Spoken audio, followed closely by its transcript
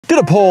Did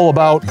a poll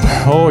about,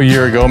 a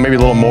year ago, maybe a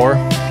little more,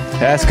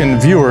 asking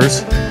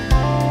viewers,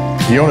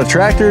 do you own a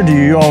tractor? Do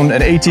you own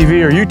an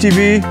ATV or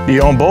UTV? Do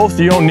you own both?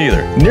 Do you own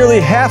neither? Nearly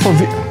half of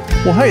you,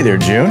 well, hey there,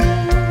 June.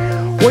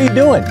 What are you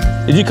doing?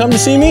 Did you come to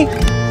see me?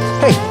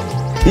 Hey,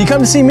 did you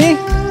come to see me?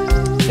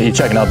 Are you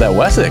checking out that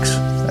Wessex?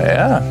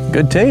 Yeah,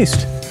 good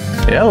taste.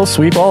 Yeah, a little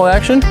sweep all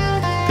action.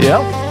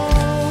 Yep.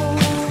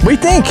 What do you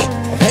think?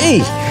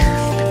 Hey,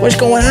 what's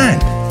going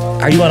on?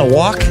 Are you on a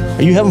walk?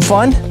 Are you having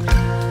fun?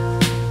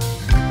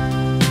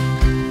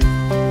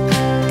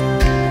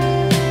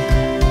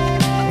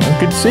 Well,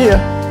 good to see you.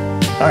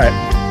 All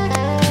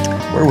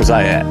right, where was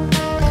I at?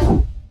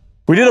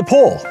 We did a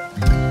poll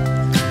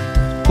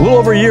a little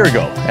over a year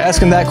ago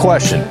asking that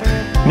question.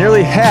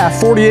 Nearly half,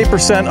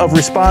 48% of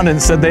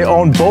respondents said they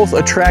own both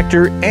a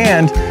tractor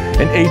and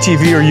an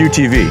ATV or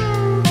UTV.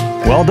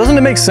 Well, doesn't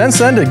it make sense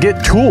then to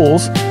get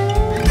tools?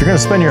 If you're gonna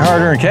spend your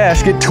hard-earned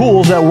cash, get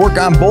tools that work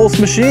on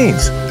both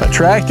machines, a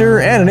tractor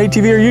and an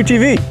ATV or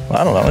UTV. Well,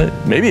 I don't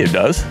know, maybe it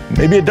does,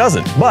 maybe it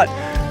doesn't, but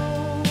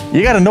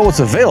you gotta know what's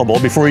available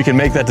before you can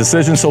make that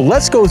decision. So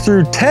let's go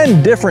through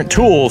 10 different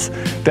tools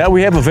that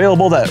we have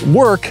available that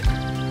work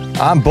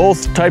on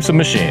both types of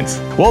machines.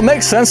 Well, it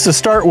makes sense to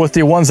start with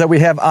the ones that we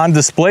have on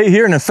display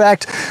here. And in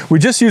fact, we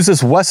just used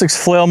this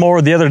Wessex flail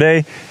mower the other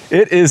day.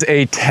 It is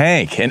a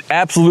tank, an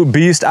absolute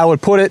beast. I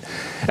would put it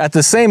at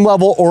the same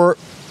level or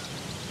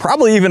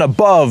probably even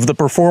above the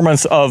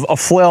performance of a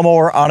flail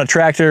mower on a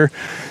tractor,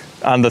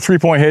 on the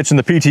 3-point hitch and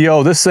the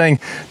PTO. This thing,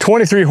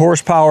 23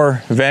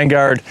 horsepower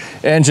Vanguard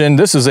engine.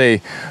 This is a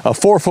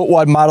 4-foot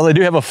wide model. They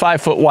do have a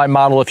 5-foot wide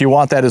model if you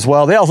want that as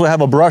well. They also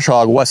have a brush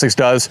hog, Wessex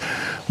does,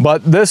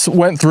 but this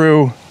went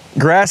through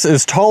grass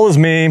as tall as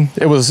me.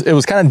 It was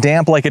kind of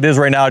damp like it is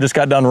right now. It just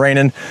got done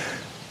raining.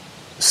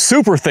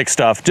 Super thick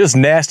stuff, just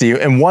nasty.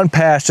 In one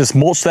pass, just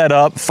mulched that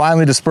up,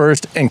 finally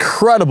dispersed.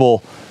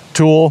 Incredible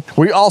tool.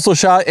 We also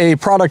shot a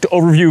product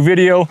overview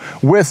video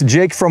with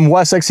Jake from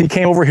Wessex. He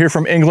came over here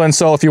from England.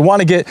 So if you want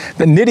to get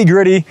the nitty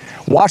gritty,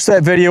 watch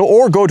that video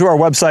or go to our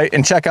website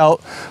and check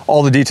out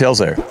all the details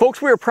there.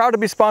 Folks, we are proud to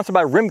be sponsored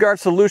by Rimguard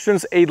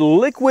Solutions, a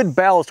liquid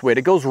ballast weight.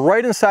 It goes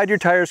right inside your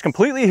tires,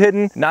 completely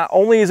hidden. Not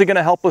only is it going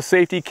to help with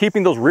safety,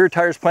 keeping those rear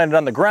tires planted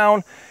on the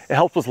ground, it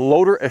helps with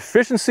loader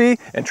efficiency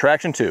and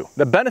traction too.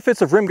 The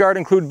benefits of Rimguard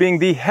include being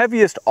the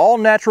heaviest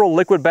all-natural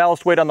liquid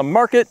ballast weight on the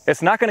market.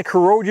 It's not going to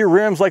corrode your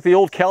rims like the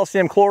old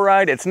calcium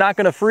chloride. It's not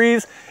going to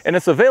freeze, and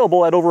it's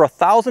available at over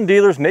 1,000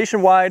 dealers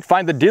nationwide.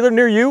 Find the dealer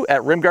near you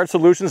at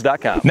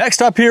rimguardsolutions.com.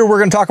 Next up here, we're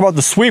going to talk about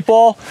the sweep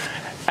ball.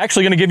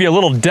 Actually going to give you a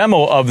little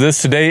demo of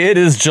this today. It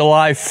is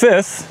July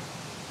 5th.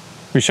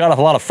 We shot off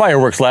a lot of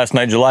fireworks last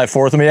night, July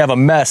 4th, and we have a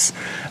mess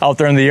out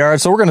there in the yard.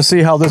 So we're going to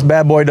see how this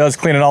bad boy does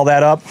cleaning all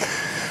that up.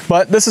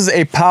 But this is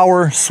a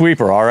power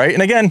sweeper, all right?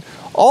 And again,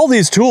 all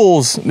these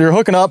tools, you're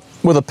hooking up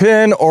with a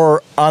pin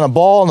or on a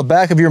ball on the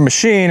back of your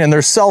machine, and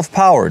they're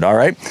self-powered, all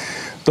right?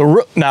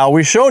 Now,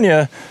 we've shown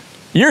you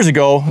years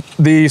ago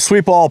the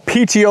sweep ball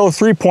PTO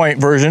 3-point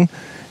version,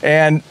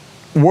 and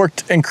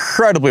worked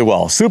incredibly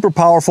well. Super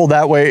powerful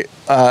that way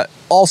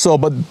also,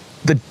 but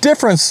the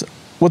difference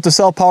with the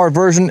self-powered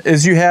version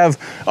is you have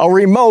a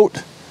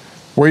remote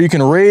where you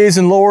can raise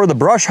and lower the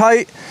brush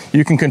height,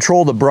 you can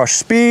control the brush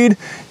speed,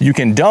 you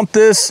can dump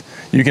this,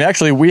 you can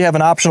actually, we have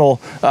an optional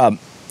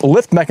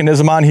lift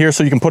mechanism on here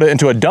so you can put it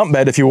into a dump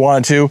bed if you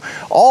wanted to,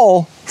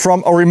 all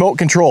from a remote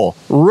control.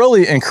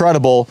 Really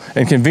incredible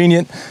and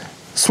convenient.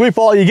 Sweep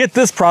ball, you get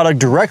this product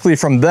directly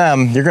from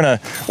them. You're gonna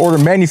order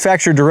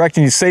manufacturer direct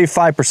and you save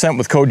 5%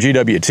 with code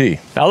GWT.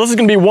 Now this is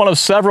gonna be one of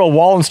several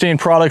Wallenstein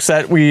products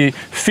that we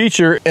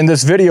feature in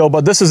this video,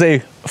 but this is a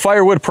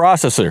firewood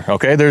processor,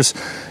 okay? There's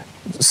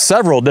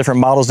several different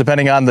models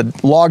depending on the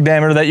log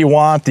diameter that you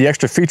want, the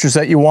extra features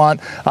that you want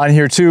on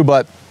here too,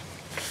 but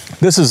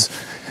this is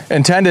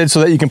intended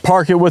so that you can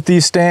park it with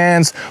these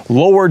stands,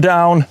 lower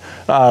down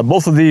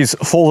both of these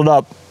folded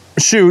up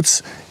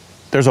chutes.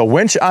 There's a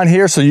winch on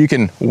here so you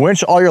can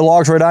winch all your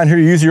logs right on here.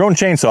 You use your own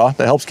chainsaw.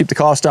 That helps keep the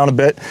cost down a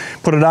bit.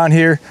 Put it on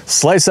here,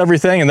 slice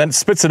everything, and then it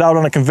spits it out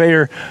on a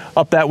conveyor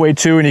up that way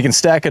too, and you can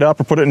stack it up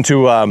or put it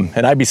into an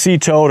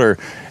IBC tote or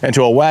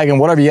into a wagon,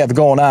 whatever you have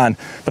going on.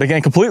 But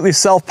again, completely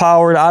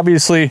self-powered,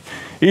 obviously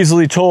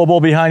easily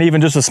towable behind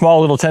even just a small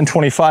little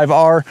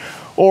 1025R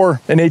or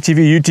an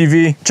ATV,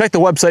 UTV. Check the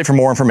website for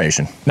more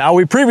information. Now,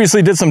 we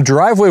previously did some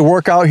driveway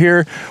work out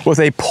here with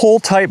a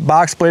pull-type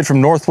box blade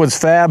from Northwoods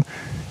Fab.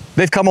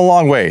 They've come a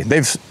long way.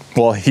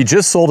 Well, he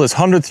just sold his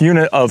 100th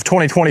unit of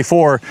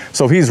 2024,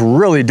 so he's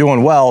really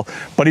doing well,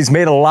 but he's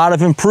made a lot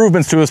of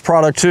improvements to his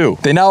product too.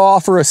 They now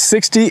offer a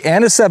 60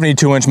 and a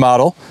 72-inch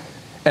model,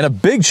 and a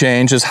big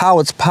change is how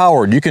it's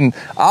powered. You can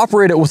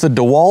operate it with a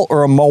DeWalt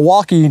or a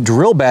Milwaukee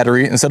drill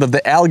battery instead of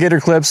the alligator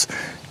clips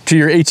to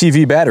your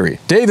ATV battery.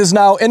 Dave has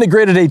now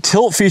integrated a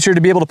tilt feature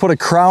to be able to put a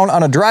crown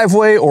on a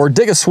driveway or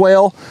dig a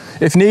swale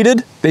if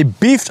needed. They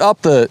beefed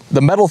up the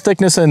metal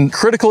thickness in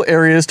critical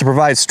areas to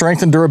provide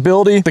strength and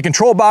durability. The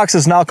control box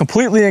is now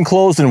completely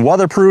enclosed and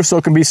weatherproof, so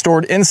it can be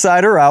stored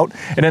inside or out,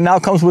 and it now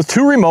comes with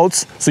 2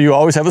 remotes, so you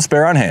always have a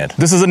spare on hand.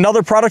 This is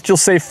another product you'll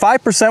save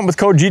 5% with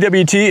code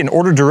GWT and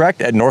order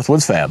direct at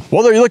Northwoods Fab.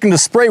 Whether you're looking to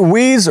spray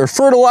weeds or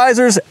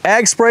fertilizers,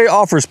 Ag Spray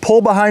offers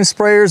pull-behind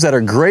sprayers that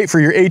are great for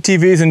your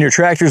ATVs and your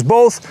tractors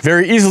both.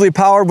 Very easily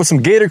powered with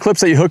some gator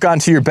clips that you hook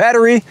onto your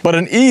battery, but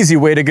an easy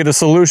way to get a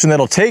solution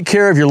that'll take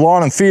care of your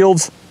lawn and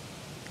fields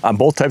on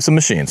both types of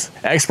machines.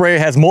 Ag Spray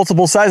has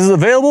multiple sizes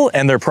available,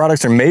 and their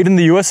products are made in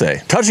the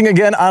USA. Touching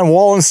again on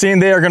Wallenstein,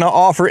 they are gonna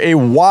offer a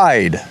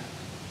wide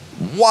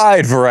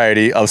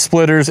variety of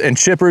splitters and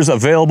chippers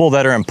available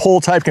that are in pull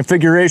type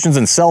configurations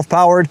and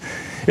self-powered.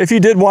 If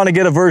you did want to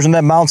get a version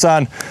that mounts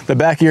on the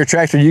back of your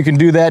tractor, you can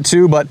do that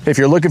too, but if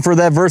you're looking for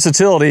that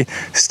versatility,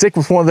 stick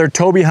with one of their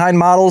tow behind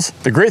models.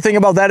 The great thing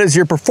about that is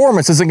your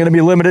performance isn't going to be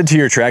limited to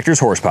your tractor's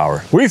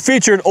horsepower. We've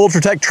featured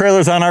Ultratech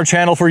trailers on our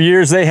channel for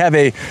years. They have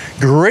a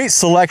great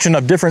selection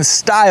of different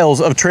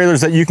styles of trailers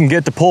that you can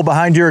get to pull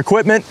behind your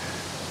equipment.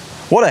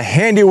 What a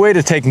handy way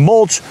to take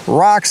mulch,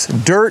 rocks,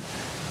 dirt,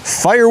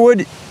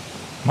 firewood,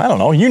 I don't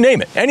know, you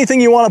name it. Anything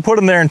you want to put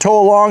in there and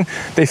tow along,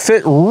 they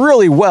fit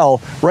really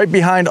well right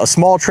behind a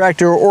small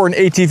tractor or an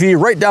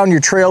ATV, right down your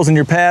trails and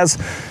your paths.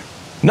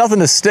 Nothing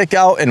to stick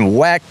out and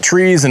whack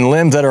trees and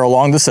limbs that are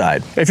along the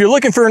side. If you're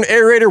looking for an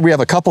aerator, we have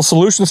a couple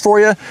solutions for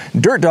you.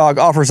 Dirt Dog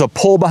offers a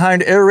pull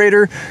behind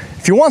aerator.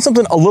 If you want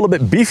something a little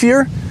bit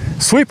beefier,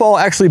 Sweetball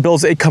actually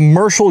builds a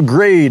commercial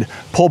grade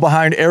pull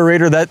behind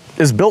aerator that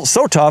is built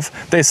so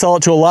tough, they sell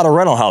it to a lot of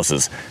rental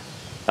houses.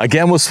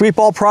 Again, with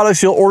Sweetball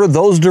products, you'll order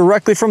those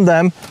directly from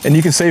them, and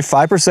you can save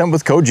 5%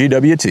 with code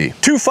GWT.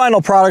 2 final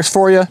products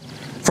for you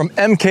from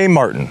MK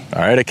Martin,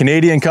 all right, a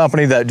Canadian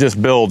company that just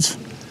builds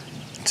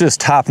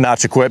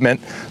top-notch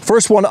equipment.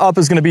 First one up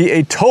is gonna be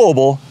a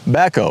towable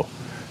backhoe.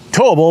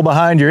 Towable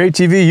behind your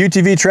ATV,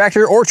 UTV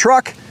tractor, or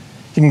truck.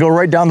 You can go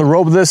right down the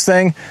road with this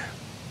thing.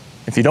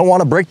 If you don't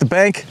wanna break the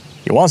bank,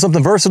 you want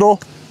something versatile,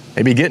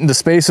 maybe get into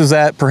spaces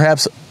that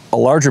perhaps a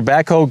larger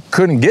backhoe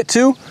couldn't get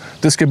to,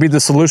 this could be the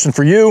solution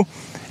for you.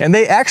 And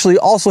they actually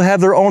also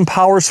have their own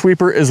power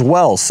sweeper as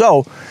well.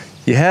 So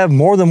you have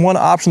more than one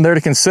option there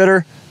to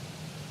consider.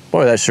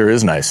 Boy, that sure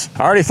is nice.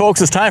 Alrighty folks,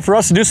 it's time for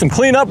us to do some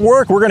cleanup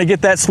work. We're gonna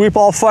get that sweep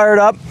all fired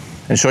up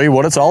and show you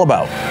what it's all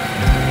about.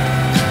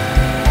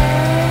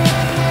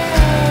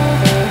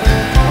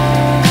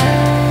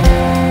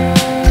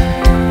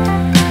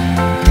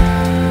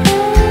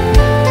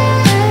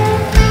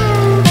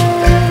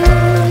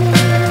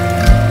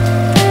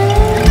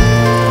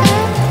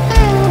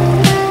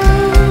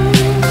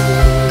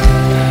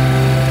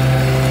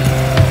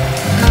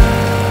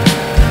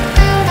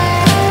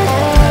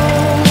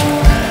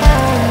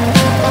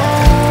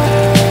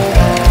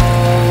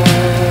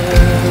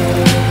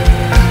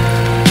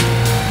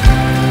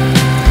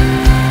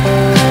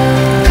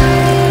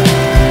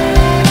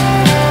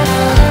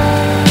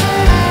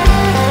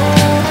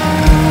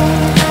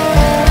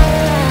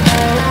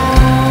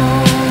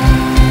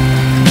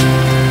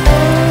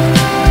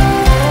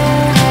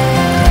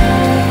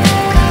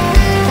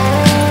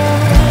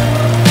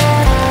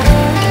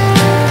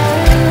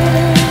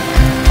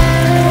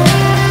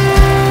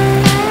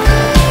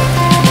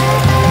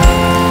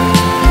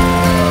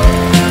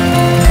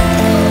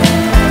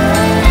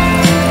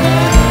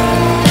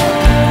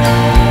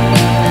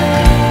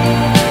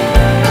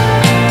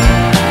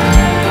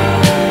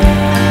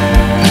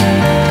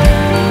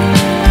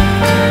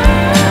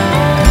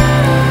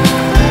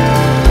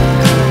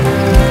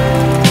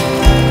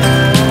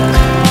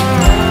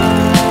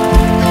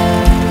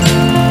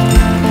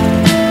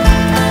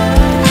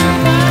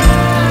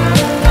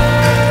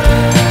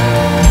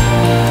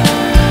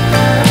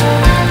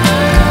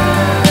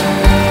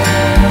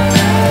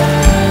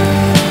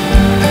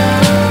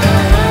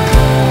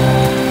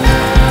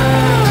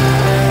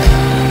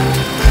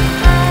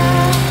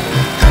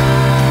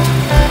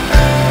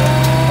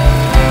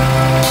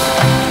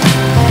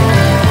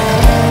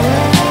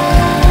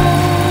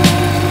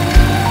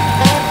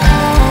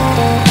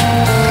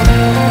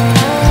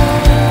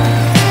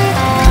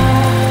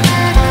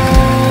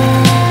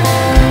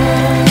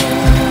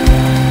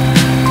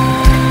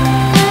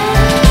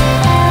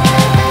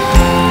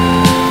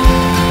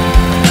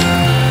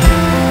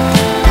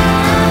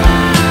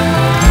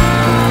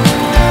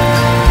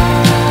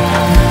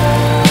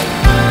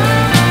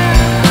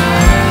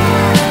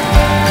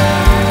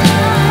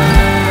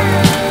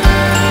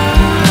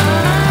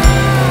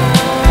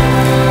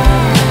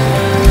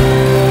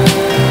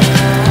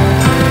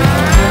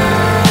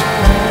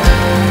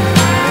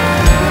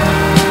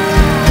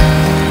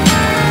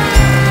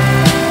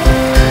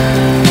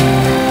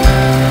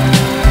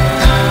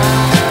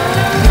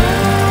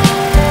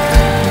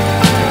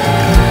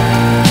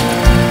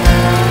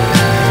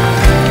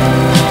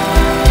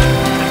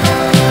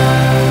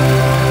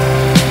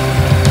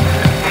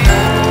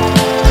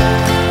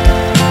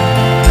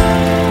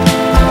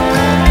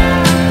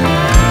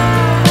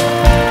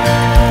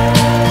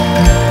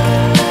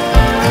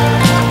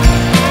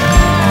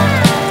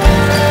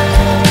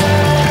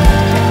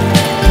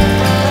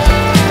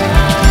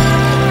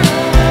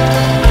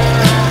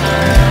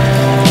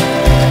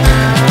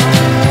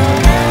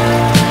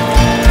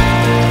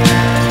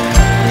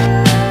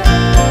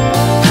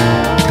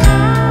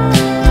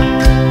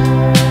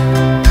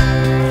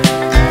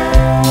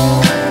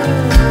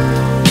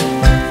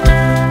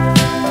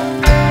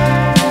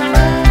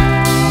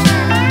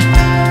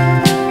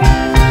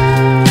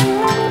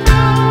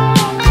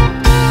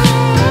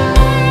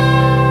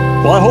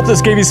 Hope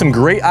this gave you some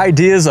great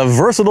ideas of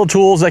versatile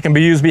tools that can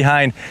be used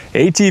behind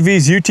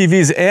ATVs,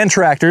 UTVs, and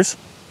tractors.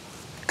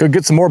 Could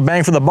get some more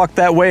bang for the buck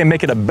that way and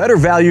make it a better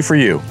value for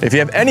you. If you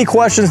have any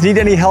questions, need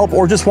any help,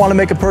 or just want to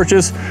make a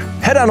purchase,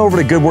 head on over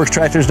to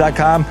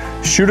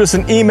GoodWorksTractors.com. Shoot us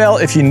an email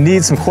if you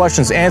need some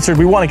questions answered.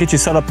 We want to get you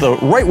set up the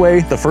right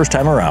way the first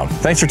time around.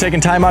 Thanks for taking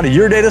time out of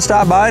your day to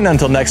stop by, and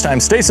until next time,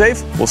 stay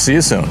safe. We'll see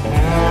you soon.